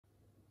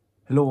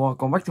Hello,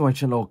 come back to my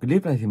channel.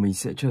 Clip này thì mình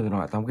sẽ chơi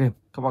loại 8 game.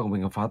 Các bạn của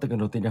mình phá từ kênh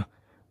đầu tiên nha.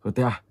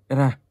 GTA,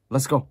 SR,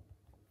 let's go.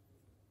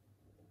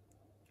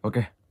 Ok.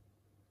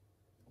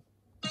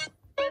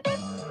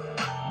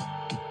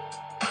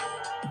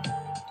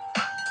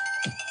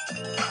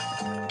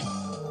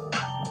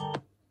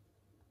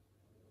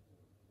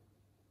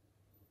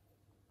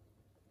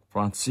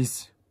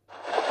 Francis.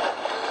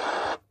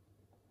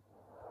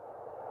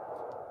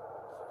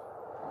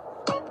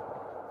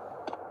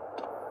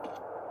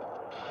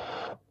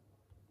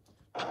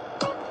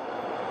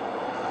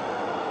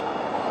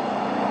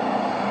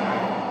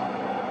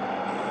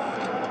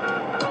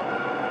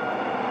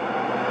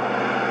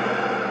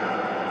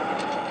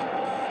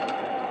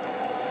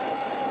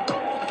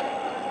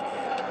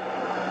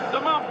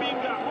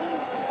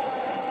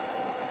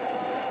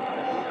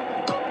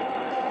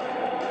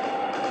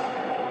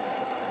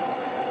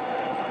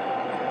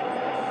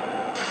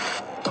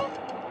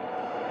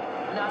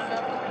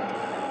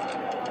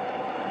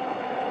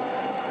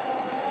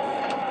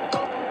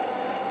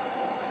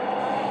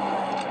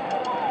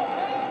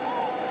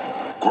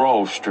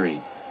 Grove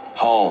Street,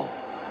 home.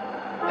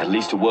 At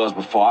least it was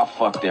before I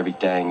fucked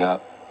everything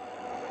up.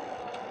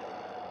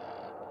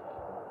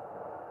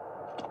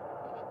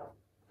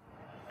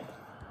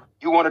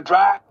 You wanna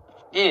drive?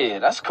 Yeah,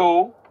 that's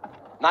cool.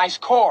 Nice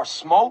car,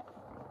 Smoke.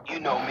 You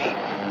know me.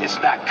 It's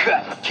not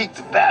cut. Keep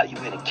the value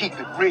in it. Keep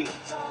it real.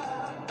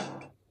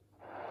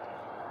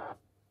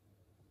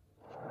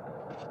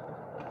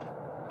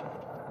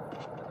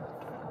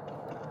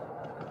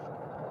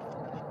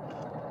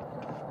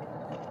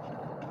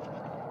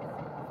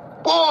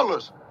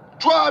 Ballers!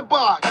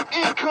 Drive-by!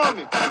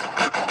 Incoming!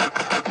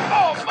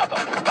 Oh,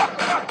 motherfucker,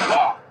 my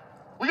car!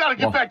 We gotta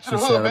get back to the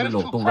hood, man. It's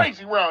too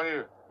crazy around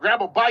here.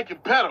 Grab a bike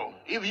and pedal.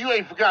 Either you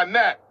ain't forgotten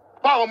that.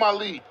 Follow my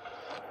lead.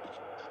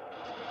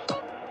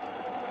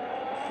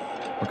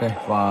 Ok,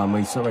 và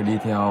mình sẽ phải đi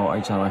theo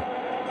anh chàng này.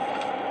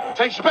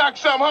 Takes you back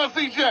some, huh,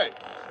 CJ?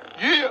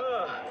 Yeah.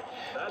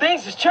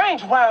 Things has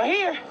changed around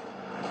here.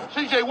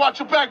 CJ, watch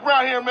your back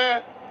around here,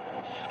 man.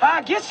 How'd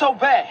it get so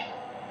bad?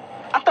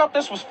 I thought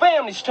this was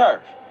family's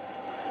turf.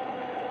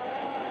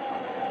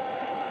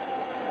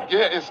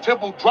 Yeah, it's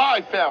Temple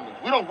Drive family.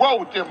 We don't roll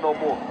with them no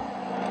more.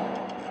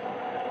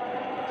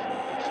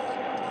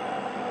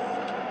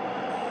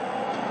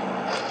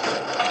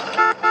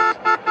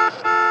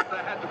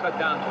 I had to cut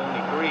down to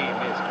only 3,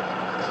 mister.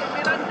 I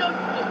mean, I know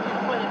you just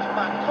didn't run into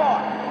my car.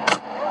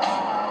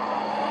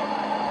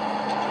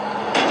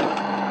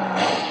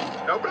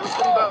 No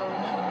broken bones.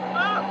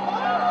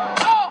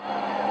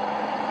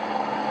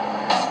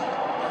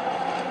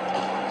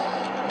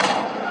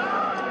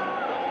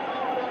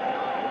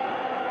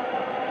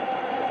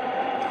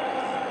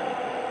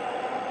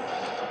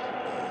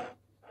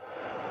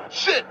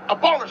 Shit, a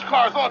baller's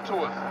car's onto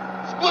us.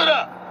 Split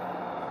up.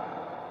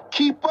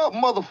 Keep up,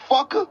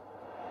 motherfucker.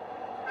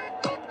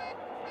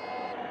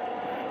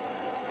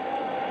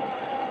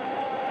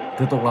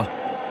 Tiếp tục là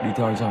đi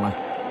theo anh chàng này.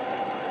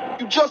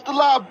 You just a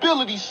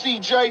liability,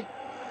 CJ.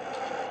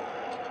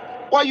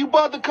 Why you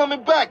bother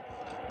coming back?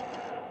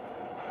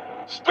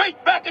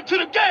 Straight back into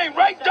the game,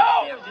 right,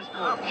 dog?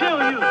 I'll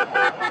kill you.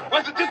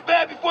 Wasn't this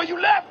bad before you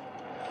left?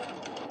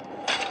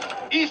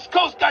 East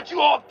Coast got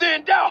you all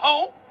thinned out,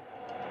 home.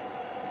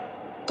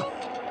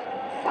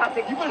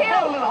 You been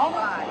rolling,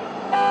 homie.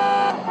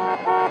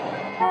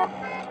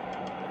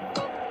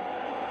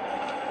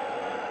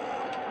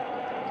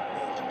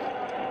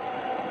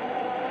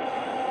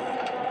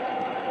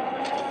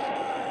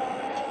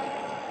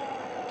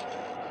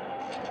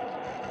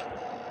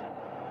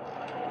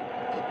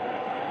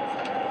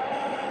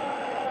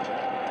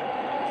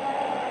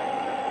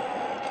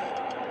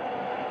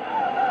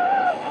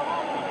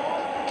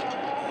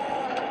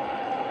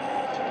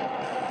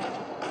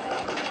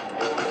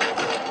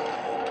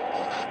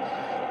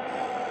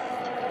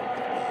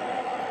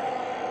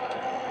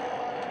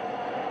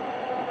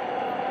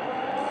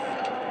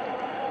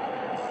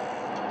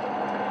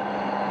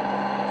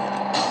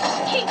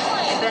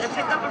 Better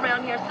pick up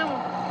around here soon.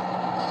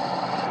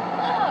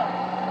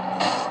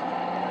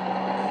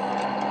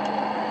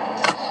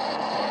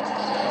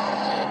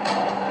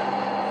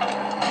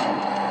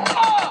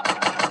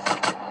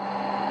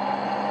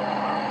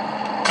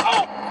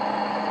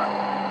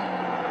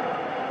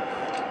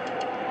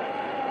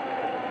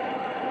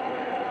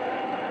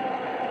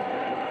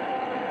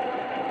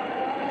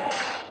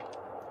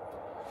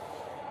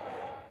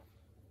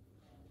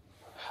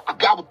 I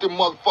got with them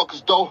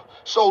motherfuckers, though.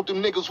 Sold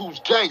them niggas who's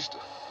gangster.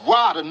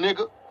 Rider,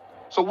 nigga.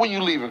 So when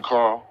you leaving,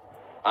 Carl?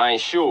 I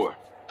ain't sure.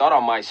 Thought I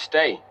might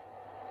stay.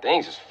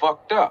 Things is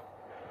fucked up.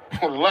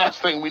 Well, the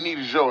last thing we need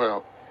is your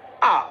help.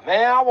 Ah,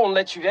 man, I won't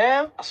let you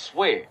down. I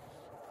swear.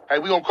 Hey,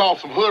 we gonna call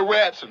some hood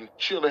rats and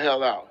chill the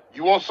hell out.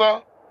 You want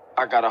some?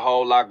 I got a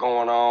whole lot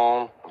going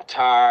on. I'm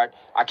tired.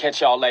 I'll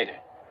catch y'all later.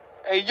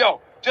 Hey, yo,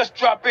 just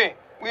drop in.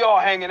 We all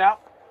hanging out.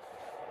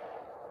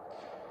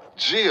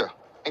 Gia,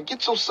 and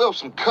get yourself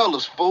some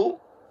colors,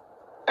 fool.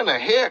 And a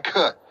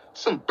haircut.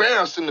 It's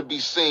embarrassing to be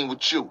seen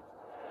with you.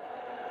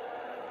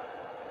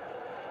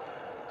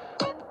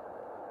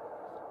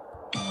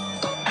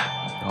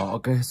 Đó,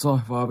 ok, rồi,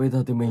 và bây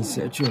giờ thì mình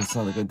sẽ chuyển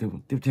sang cái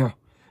tiếp theo.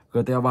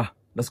 GTA 3,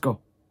 let's go.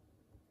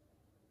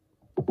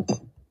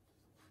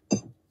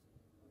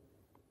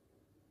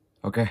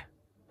 Ok. I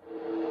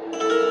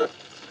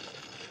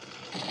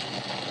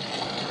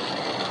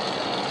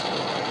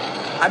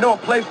know a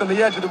place on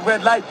the edge of the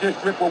red light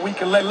district where we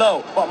can lay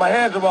low, but my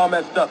hands are all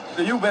messed up,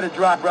 so you better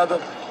drive, brother.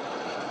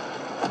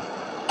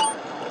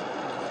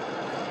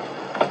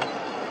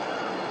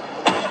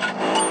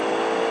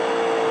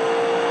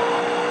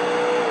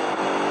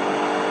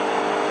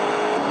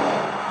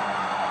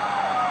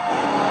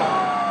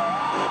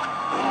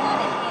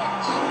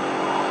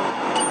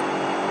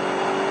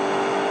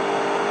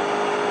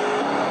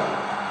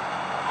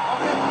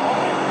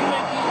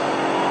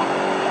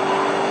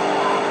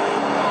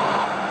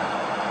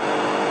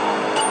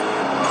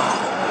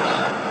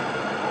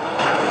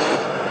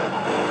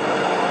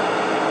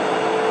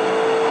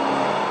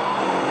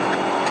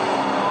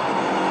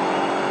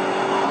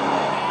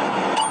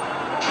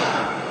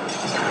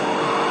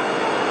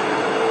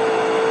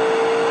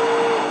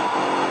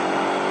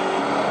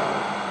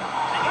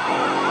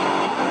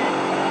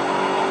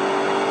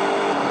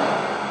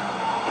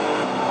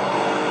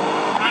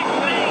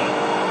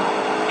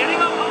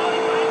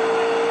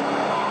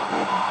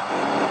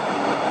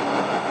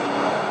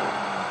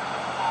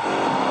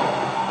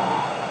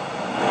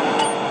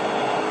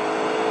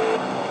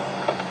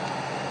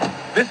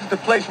 This is the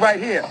place right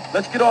here.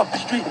 Let's get off the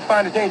street and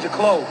find a danger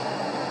close.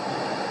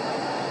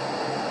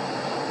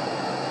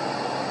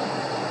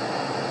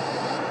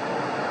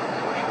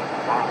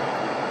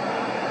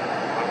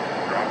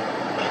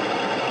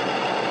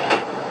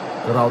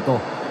 Good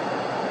auto.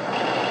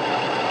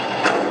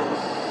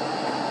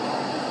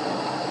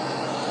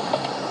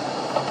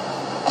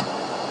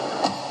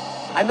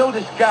 I know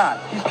this guy.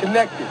 He's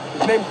connected.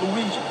 His name's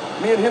Luigi.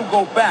 Me and him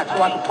go back,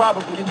 so I could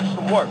probably get you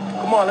some work.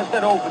 Come on, let's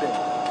head over there.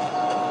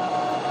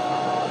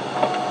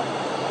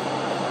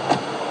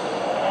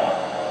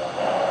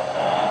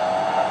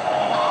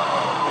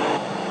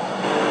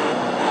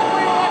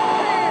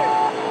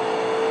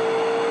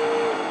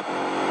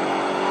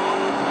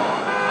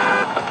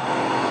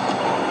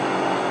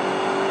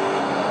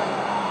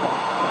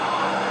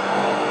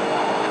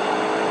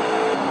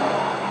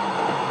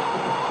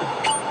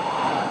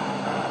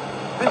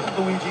 This is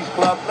Luigi's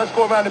club. Let's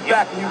go around the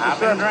back and use the I've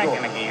been service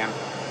drinking door. again.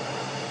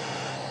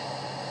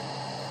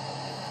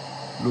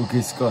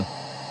 Lucas Gun.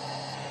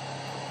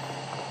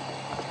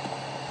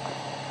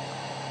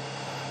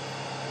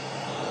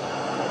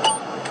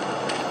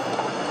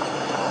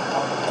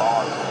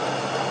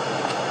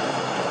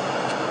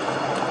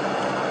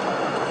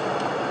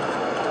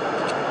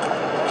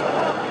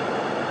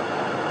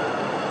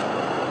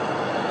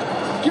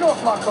 Get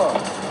off my car.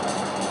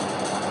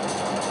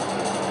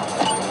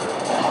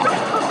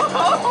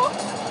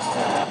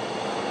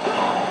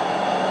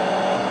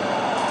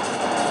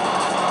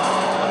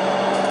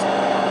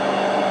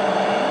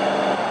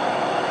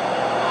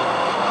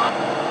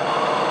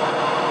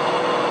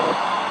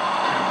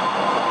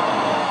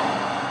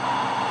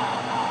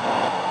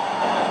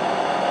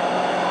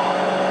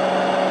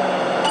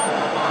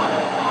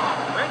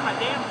 Where's my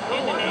damn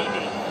in the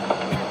Navy?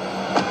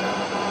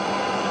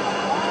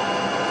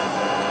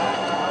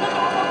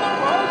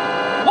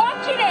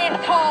 Watch it,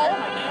 asshole!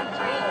 My damn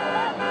trail.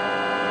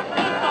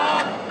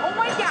 Oh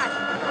my gosh!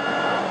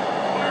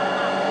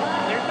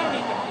 There's no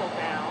need to slow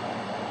down.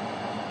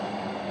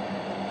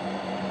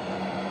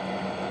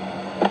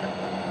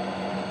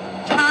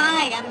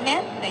 Hi, I'm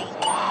Nancy.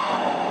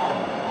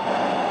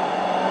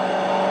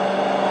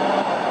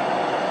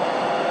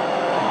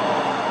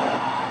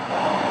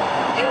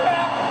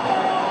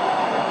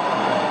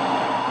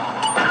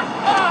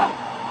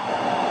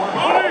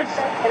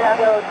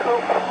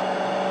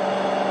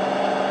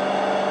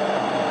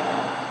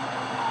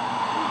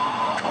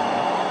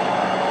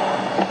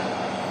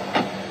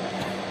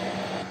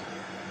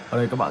 Ở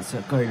đây các bạn sẽ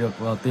cày được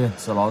tiền,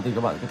 sau đó thì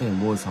các bạn có thể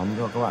mua sắm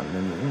cho các bạn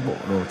những bộ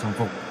đồ trang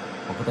phục,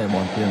 hoặc có thể bỏ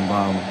tiền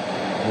vào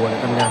mua những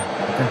căn nhà.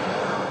 Ok.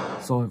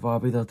 Rồi, và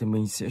bây giờ thì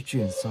mình sẽ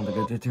chuyển sang cái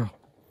tiếp theo.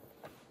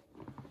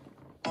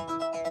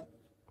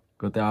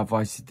 GTA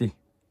Vice City.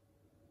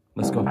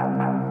 Let's go.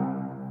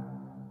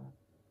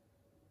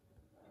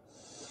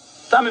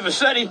 Tommy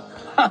Vassetti?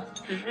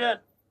 Shit.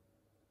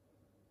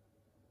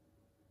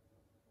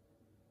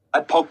 I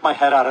poked my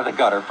head out of the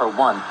gutter for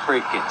one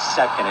freaking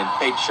second and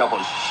fate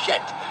shoveled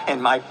shit in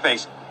my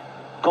face.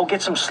 Go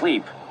get some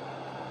sleep.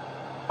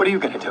 What are you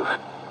gonna do?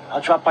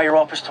 I'll drop by your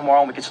office tomorrow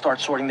and we can start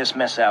sorting this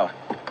mess out.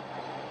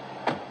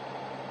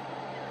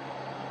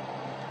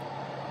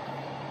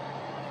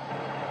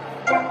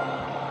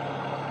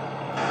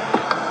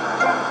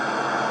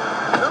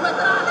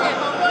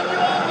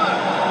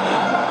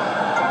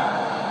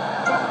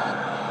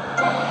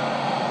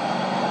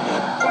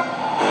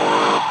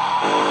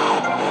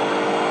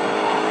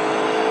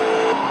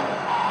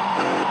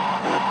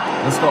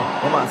 Let's go.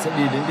 Các bạn sẽ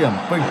đi đến điểm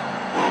ping.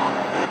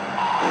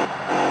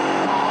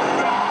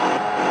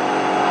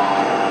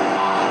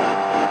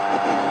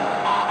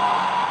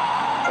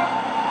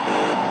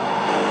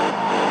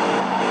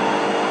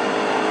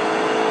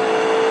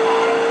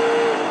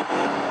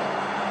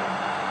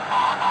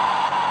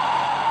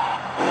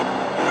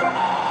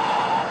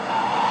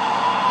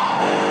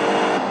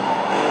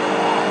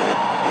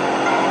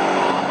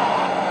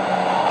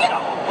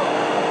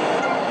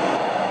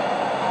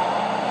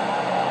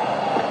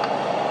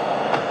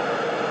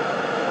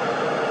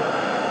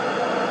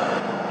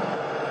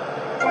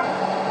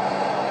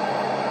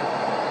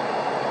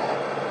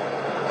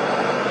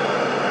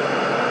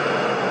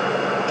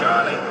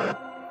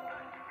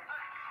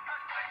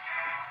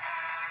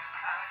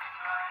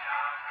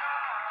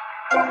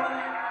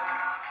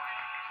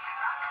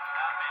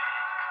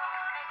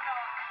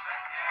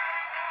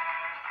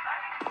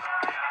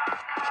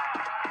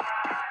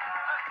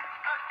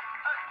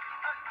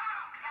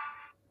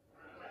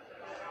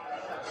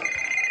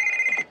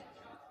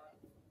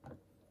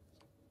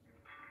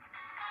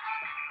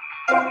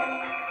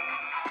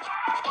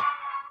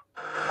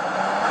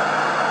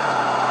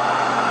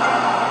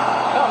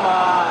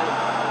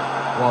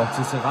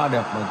 chiếc xe khá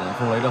đẹp mà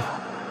không lấy đâu.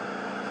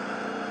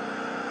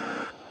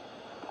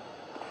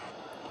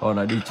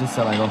 Lại đi chiếc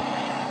xe này thôi.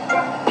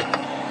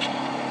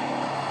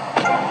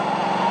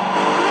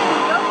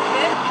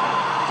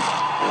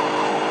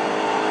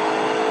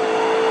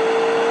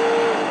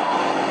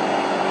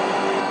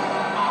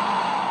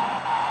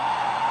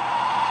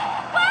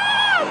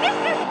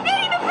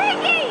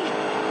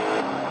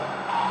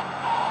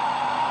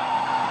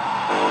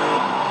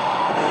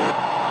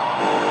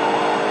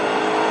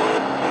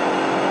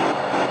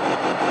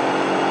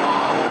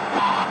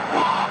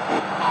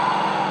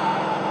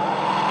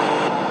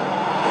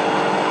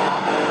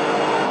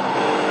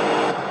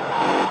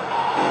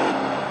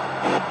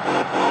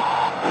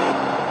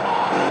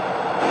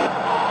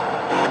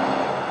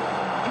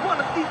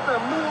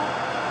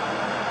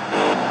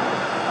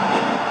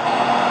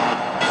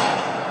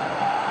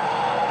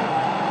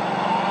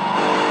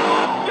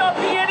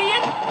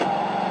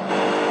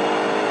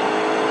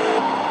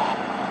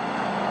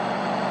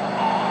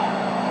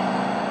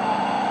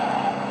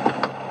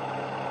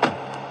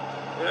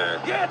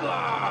 Get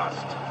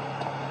lost!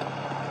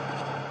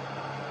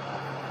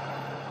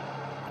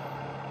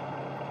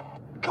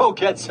 Go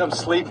get some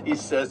sleep, he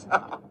says.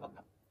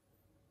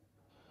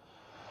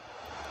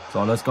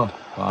 Rồi, let's go.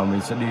 Và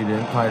mình sẽ đi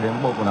đến thay đến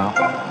bộ quần áo.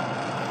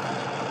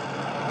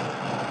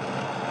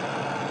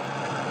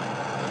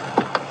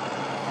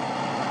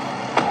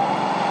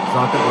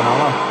 Ra tự quần áo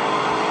nào.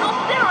 I'll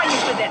stare on you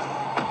for this.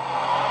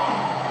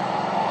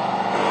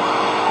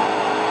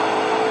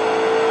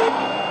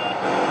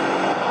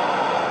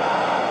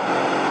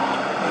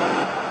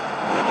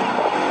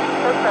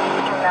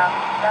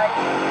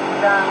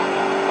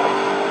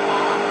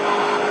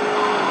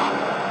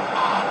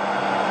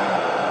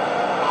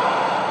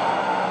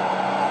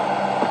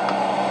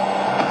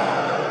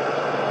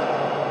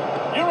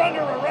 You're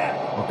under arrest.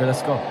 Okay,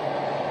 let's go.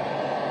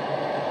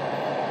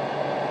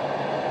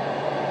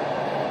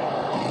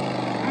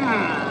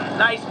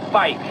 Nice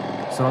bike.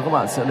 Sau đó các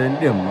bạn sẽ đến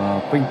điểm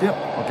ping tiếp.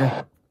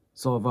 Ok.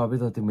 Rồi và bây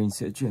giờ thì mình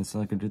sẽ chuyển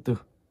sang cái thứ tư.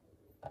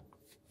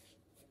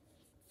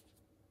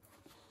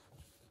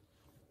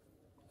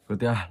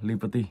 GTA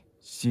Liberty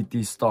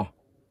City Store.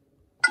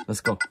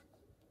 Let's go.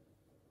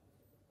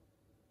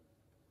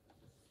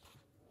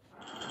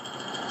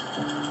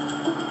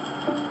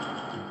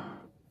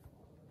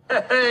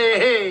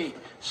 Hey,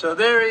 so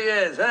there he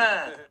is,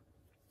 huh?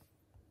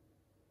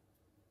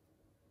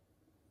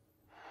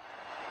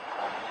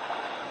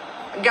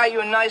 I got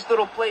you a nice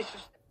little place to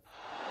stay.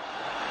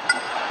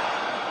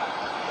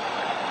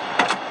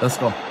 Let's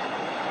go.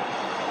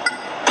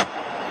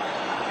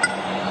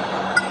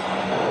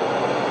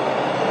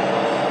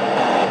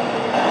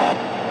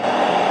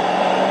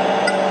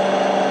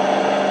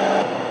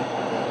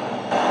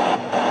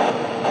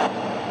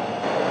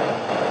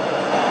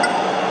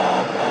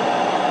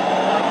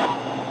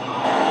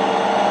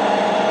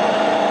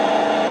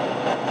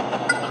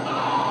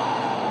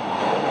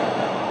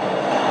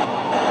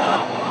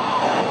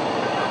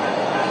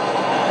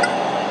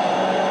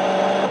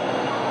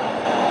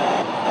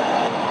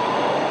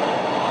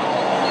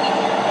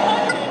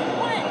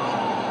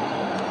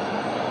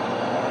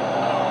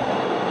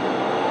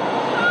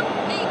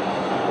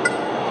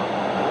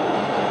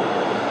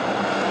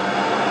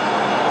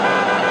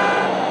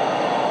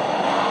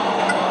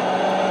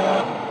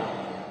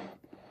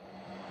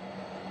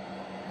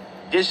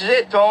 This is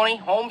it, Tony.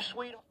 Home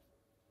sweet.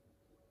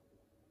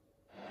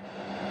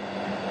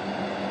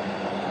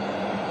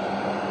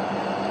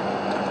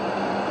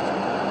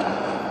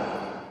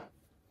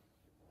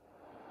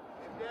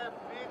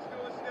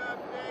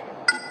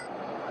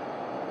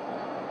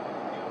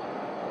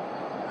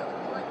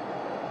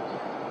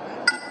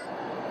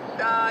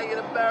 Die in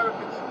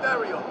American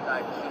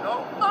stereotypes, you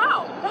know?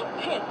 Wow, that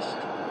pinched.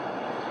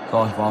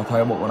 Rồi, vào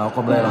thay bộ quần áo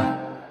complet rồi.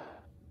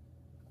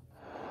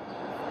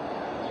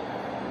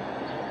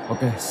 Ok,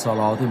 sau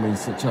đó thì mình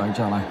sẽ chở anh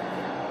chàng này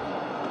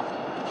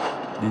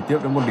đi tiếp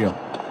đến một điểm.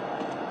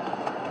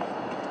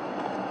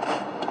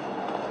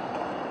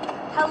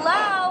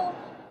 Hello?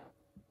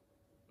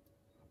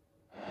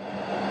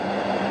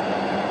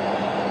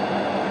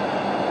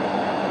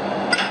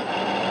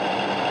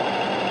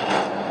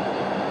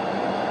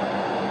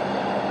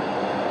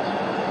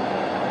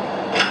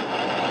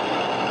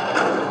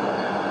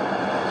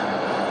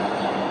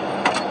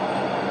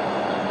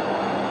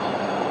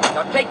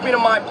 Now take me to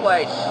my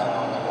place.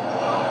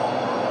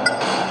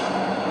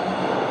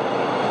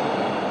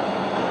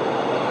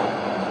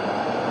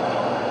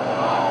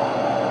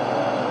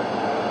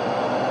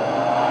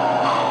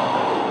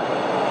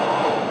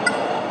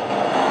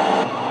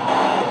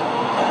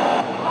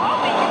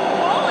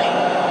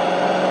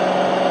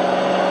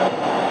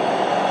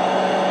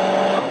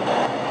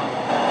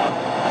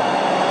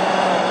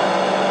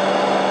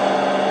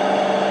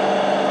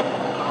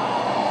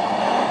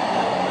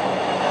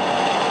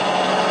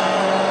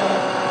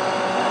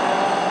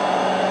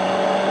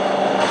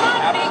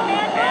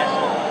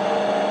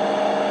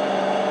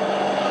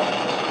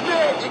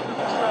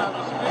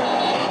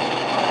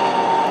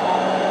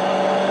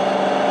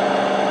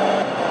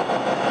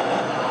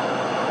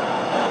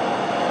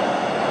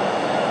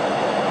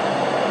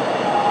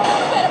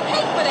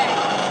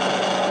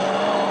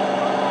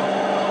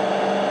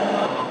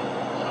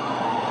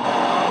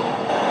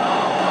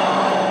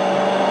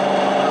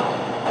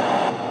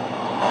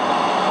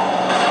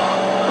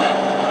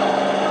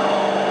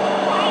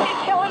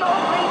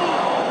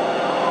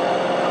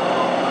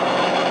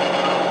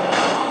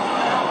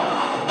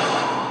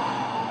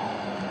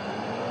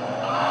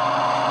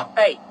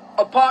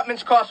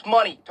 Apartments cost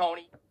money,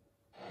 Tony.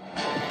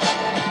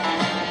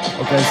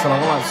 Ok, sau đó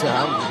các bạn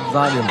sẽ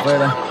ra điểm V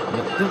đây,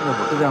 nhận tiếp vào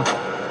bộ tiếp theo.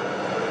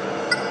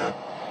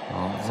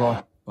 Đó, rồi,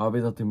 và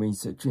bây giờ thì mình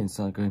sẽ chuyển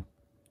sang game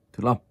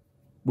thứ 5,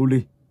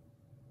 Bully.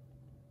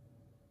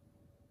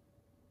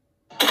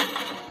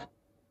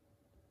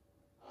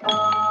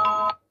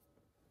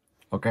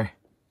 Ok.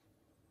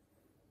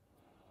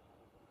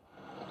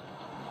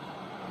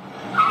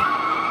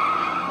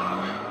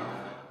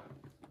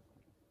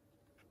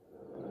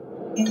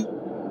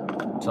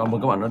 Chào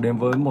mừng các bạn đã đến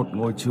với một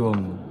ngôi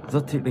trường rất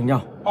thích đánh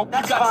nhau. Hope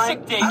you got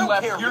sick days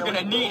left. You're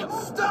gonna need them.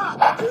 Stop!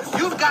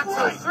 You've got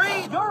some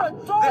three. You're a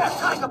dog. There,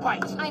 take a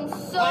bite. I'm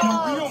so Let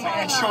a real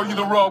man show you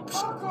the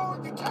ropes. I'm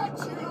going to catch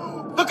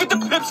you. Look at the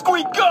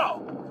pipsqueak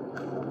go!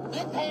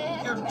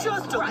 You're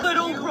just a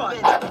little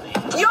runt.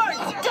 You're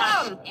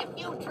dumb! If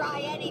you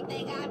try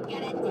anything, I'm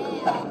gonna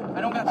tell.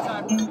 I don't got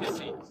time for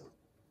pissing.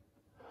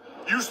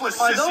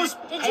 Useless Are sissy. those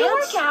Did you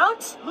work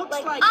out? Looks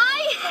like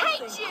I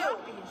hate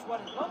you! is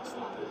what it looks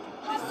like.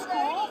 This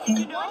school,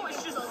 you know,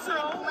 it's just so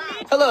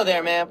neat. Hello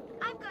there, ma'am.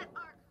 I've got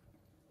art.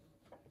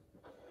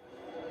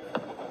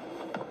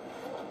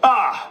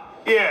 Ah,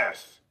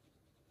 yes.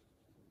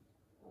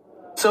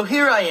 So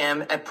here I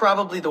am at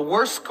probably the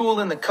worst school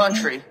in the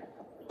country,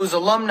 whose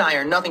alumni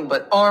are nothing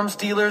but arms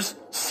dealers,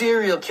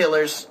 serial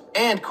killers,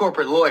 and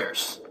corporate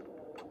lawyers.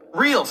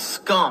 Real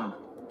scum.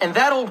 And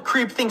that old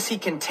creep thinks he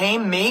can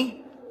tame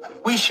me?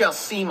 We shall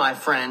see, my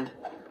friend.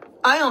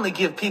 I only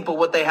give people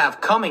what they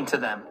have coming to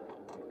them.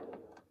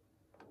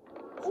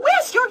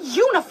 Where's your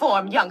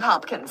uniform, young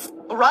Hopkins?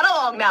 Run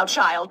along now,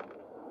 child.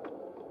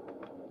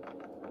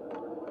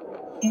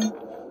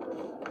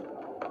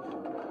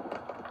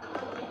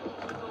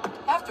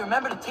 Have to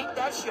remember to tape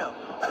that show.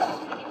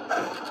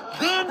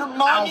 Then I'll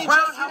round you.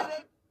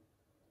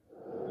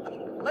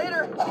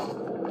 Later.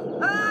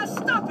 Ah,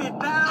 stop it,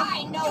 pal.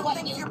 I know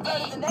what you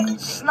did.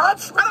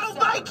 Snuts, I don't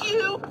like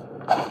you!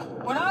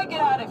 When I get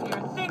out of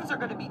here, things are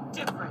gonna be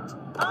different.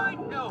 I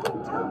know.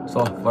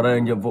 Rồi, và đây là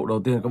nhiệm vụ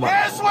đầu tiên các bạn.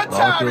 Guess what Đó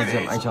là time tiêu it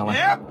diệt anh is? chàng này.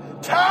 Yep,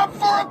 time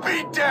for a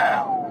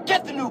beatdown.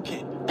 Get the new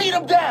kid. Beat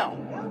him down.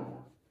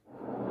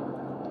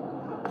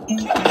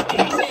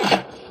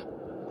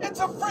 It's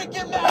a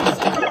freaking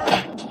massacre.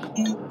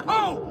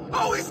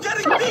 Oh, he's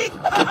getting beat.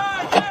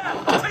 Yeah,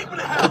 take him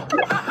to hell.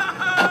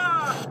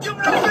 Give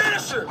him a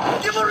finisher.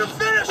 Give him a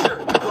finisher.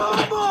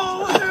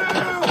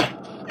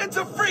 It's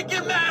a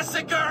freaking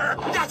massacre.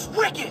 That's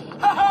wicked.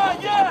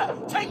 Yeah,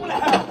 take him to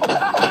hell.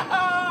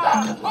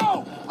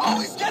 Oh,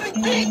 he's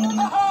getting beat.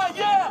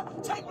 Yeah,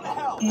 take him to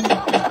hell.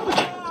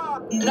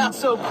 Not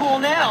so cool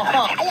now,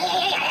 huh?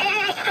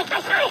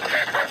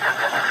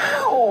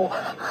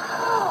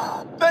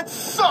 That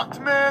sucked,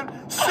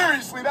 man.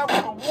 Seriously, that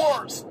was the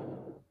worst.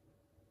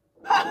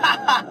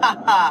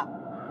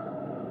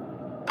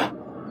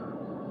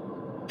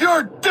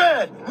 You're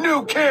dead,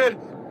 new kid.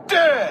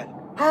 Dead.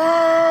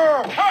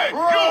 Hey,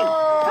 you!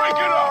 Break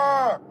it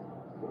up!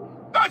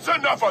 That's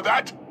enough of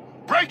that!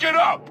 Break it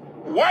up!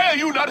 Why are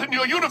you not in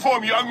your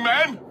uniform, young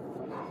man?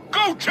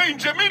 Go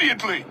change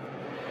immediately!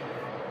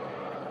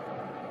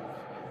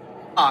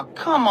 Aw,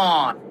 come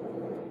on.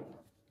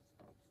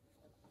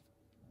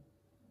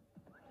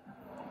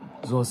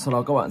 Rồi sau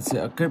đó các bạn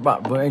sẽ kết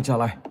bạn với anh chàng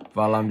này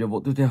và làm nhiệm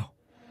vụ tiếp theo.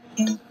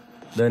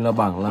 Đây là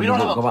bảng làm nhiệm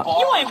vụ các bạn.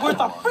 You ain't worth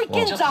a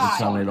freaking Wow, anh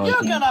chàng này dime. đòi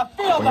You're gonna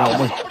feel đánh nhau that.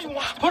 với mình.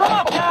 Put 'em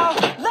up now.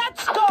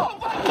 Let's go.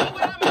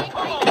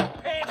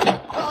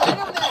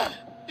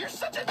 You're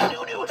such a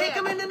new Kick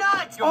him in the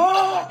nuts!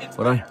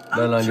 Và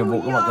đây là nhiệm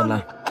vụ các bạn cần làm.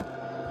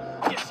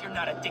 Guess you're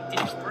not addicted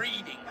to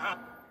breathing, huh?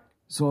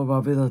 Rồi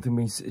và bây giờ thì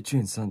mình sẽ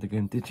chuyển sang tới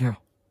game tiếp theo,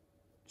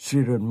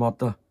 Siren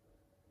Motor.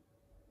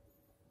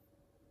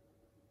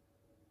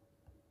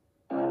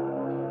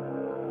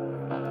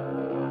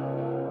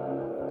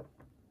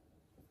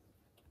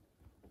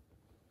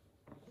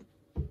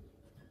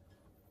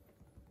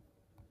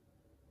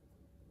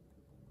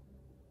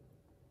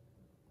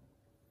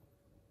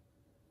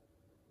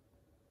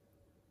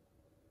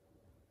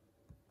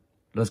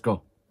 Let's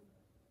go.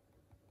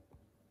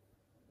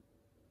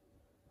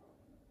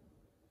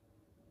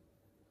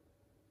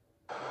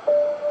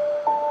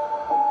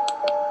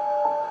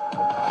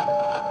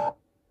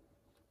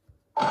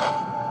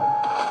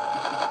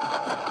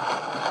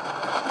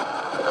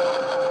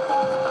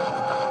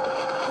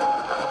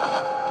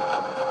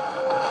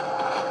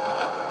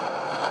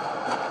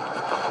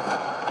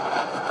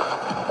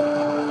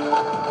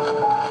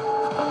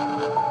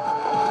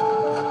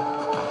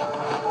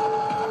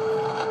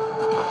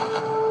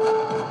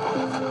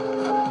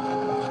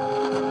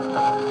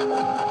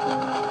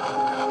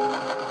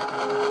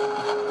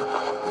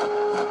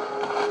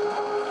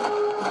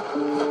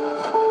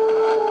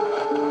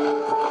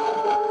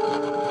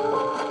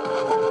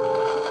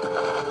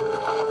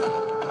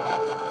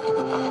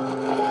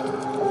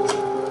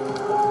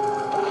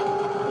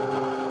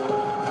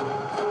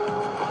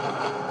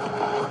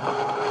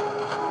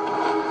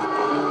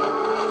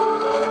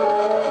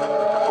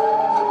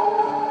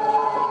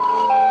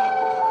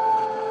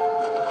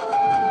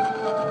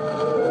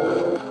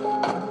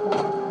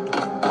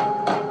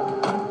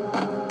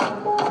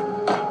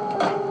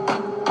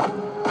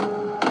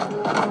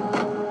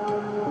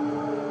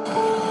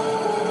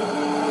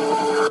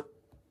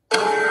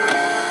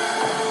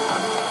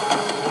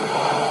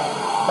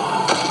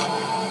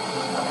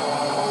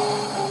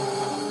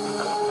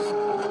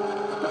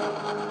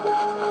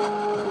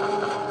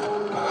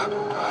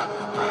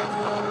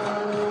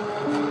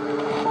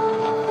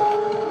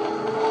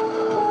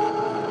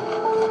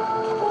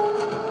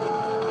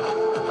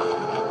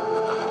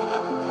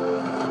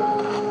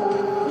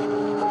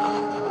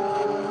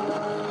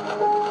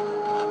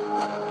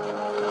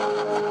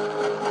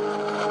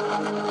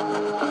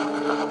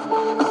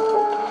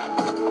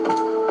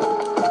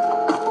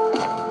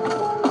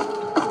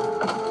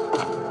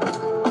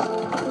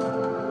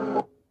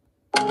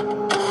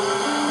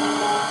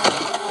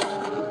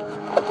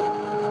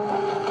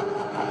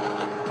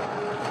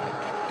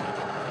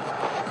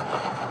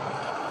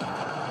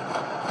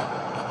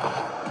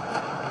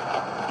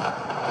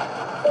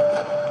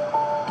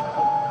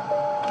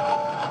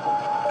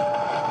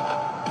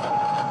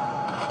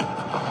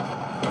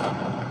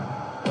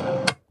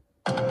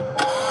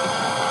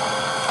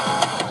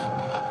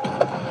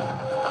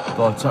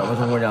 Rồi chạy vào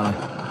trong ngôi nhà này.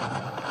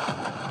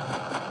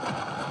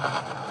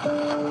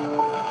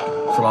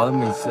 Sau đó thì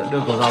mình sẽ đưa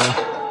cầu dao lên.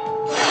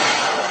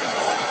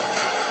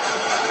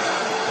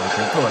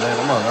 Cái cửa đây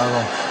nó mở ra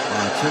rồi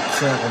và chiếc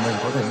xe của mình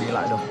có thể đi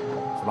lại được.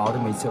 Sau đó thì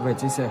mình sẽ về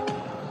chiếc xe.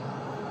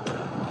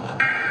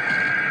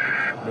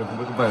 Được không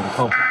biết có về được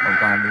không? Tổng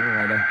tài đứng ở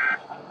ngay đây.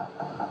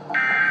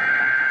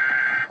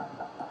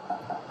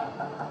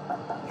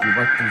 You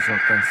back to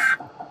your place.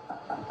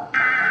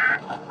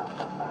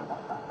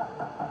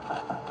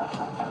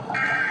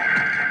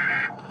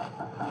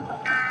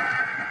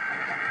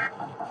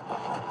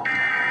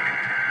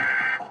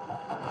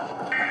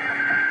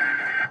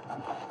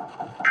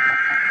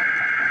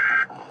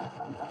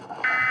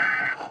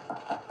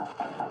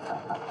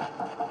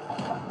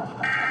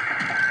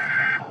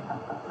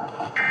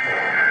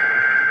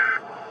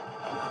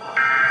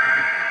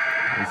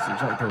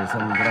 Chạy thử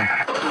xem như thế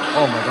nào.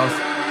 Oh my god,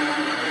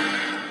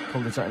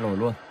 không thể chạy nổi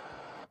luôn.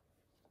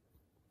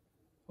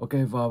 Ok,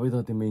 và bây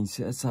giờ thì mình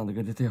sẽ sang tới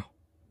cái tiếp theo.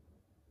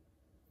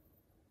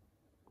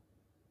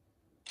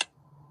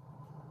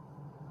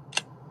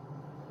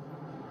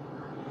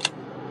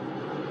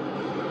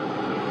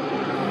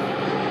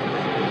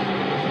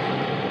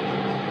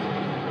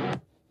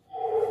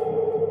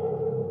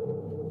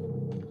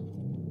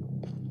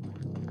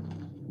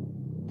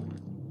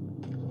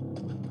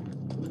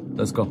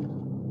 Let's go.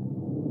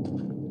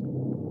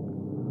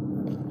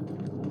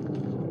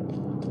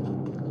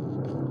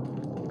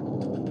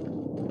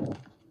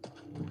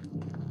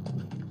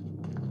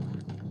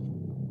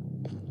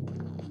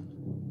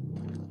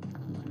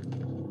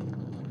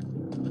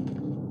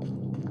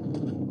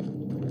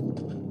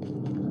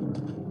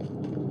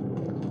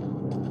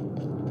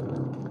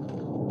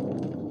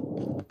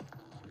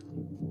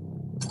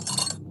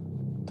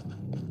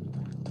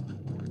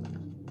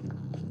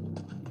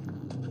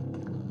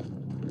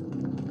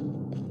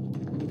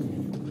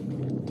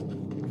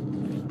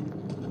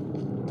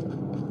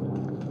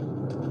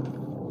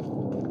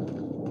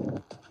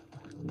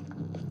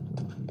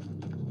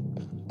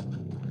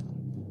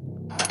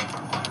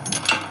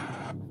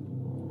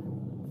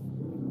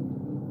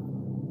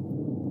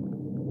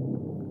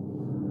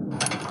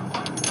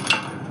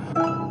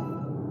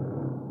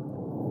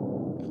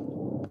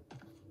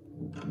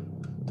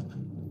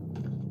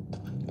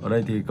 Ở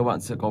đây thì các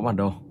bạn sẽ có bản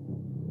đồ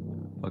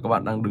và các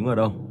bạn đang đứng ở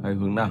đâu hay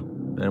hướng nào.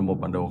 Đây là một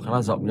bản đồ khá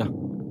là rộng nhá.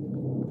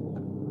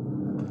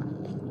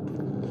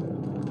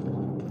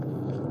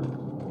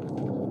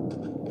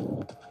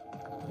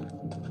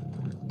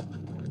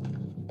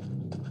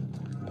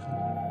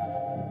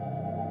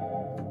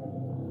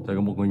 Đây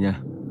có một ngôi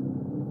nhà.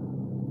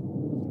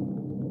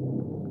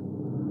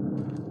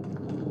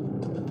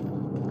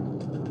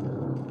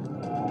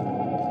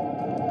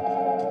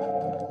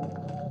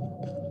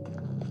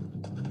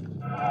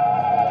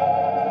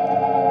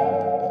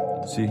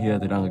 See here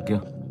thì đang ở kia.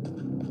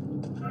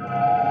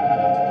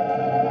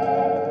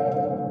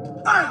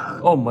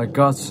 Oh my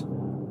god.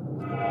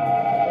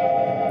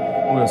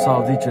 Ôi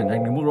sao di chuyển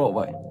nhanh đến mức độ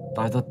vậy.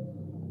 Tai thật.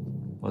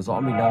 Và rõ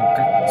mình đang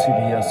cách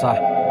See here xa.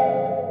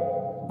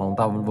 Bóng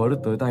tàu vẫn với được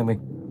tới tay mình.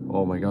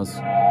 Oh my god.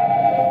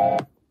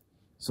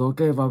 Rồi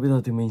ok, và bây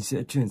giờ thì mình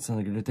sẽ chuyển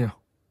sang cái tiếp theo.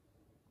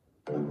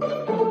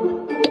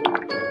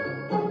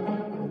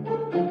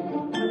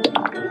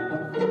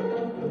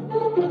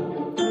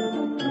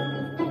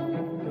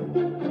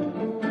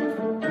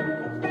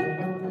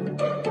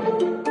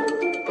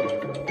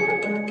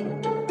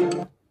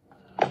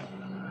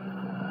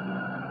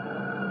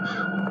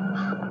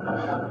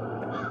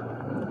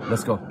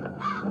 Let's go.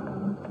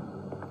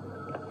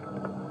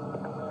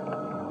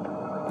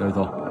 Đây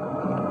rồi.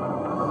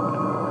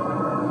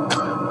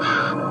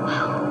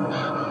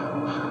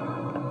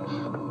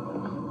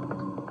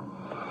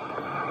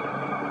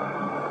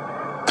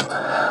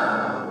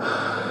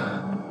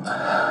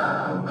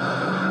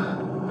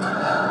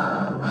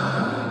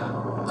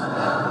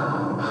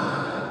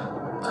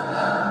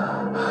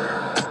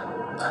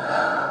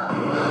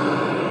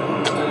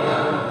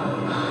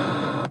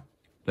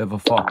 Level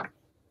 4.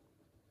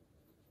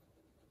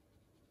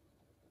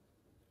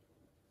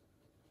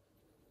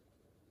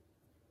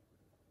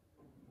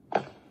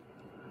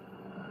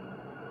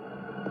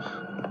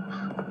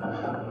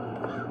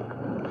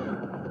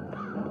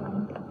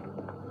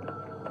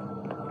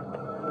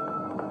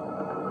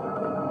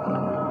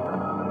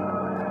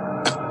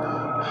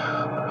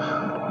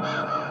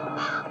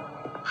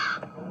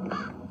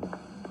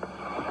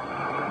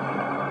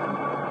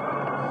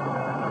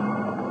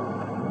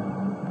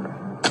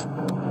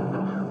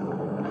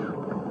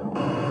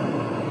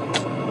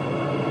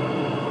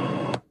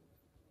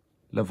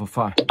 Level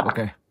 5,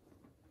 okay.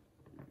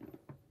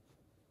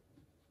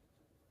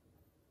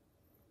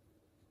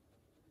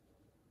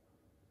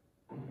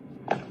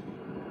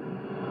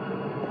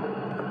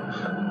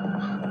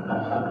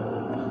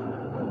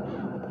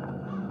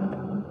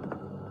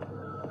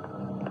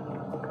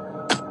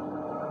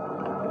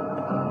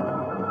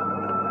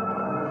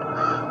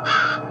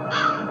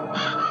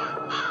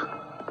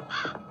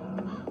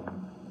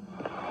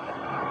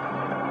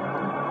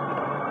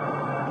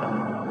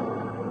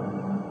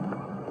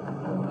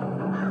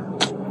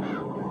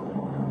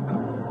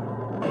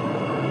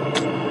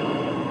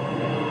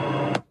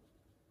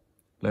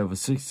 Level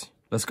 6.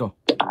 Let's go.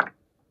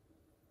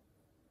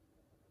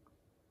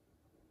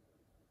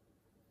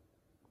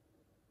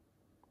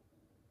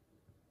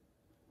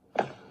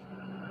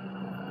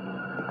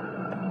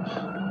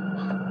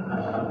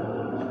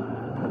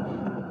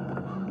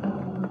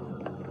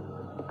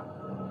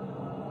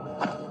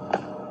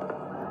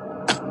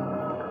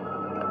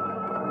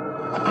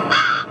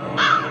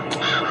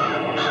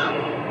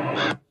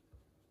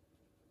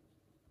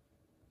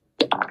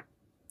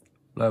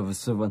 Level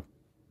 7.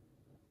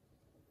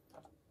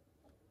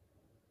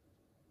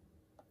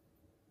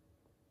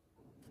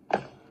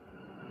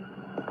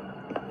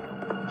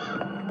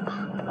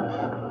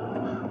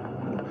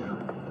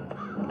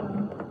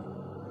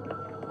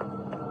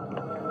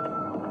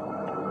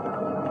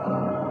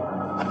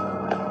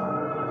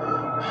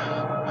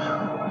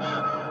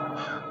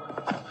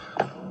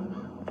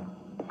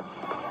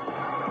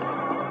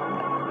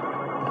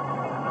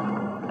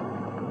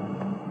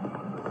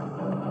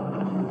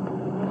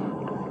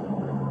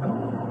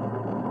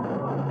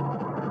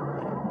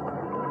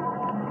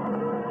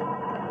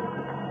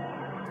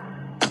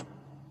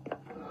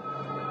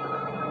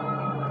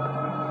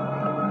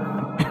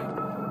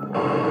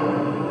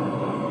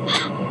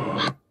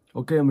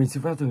 Ok, mình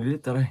xin phép dừng clip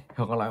tại đây.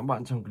 Hẹn gặp lại các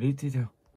bạn trong clip tiếp theo.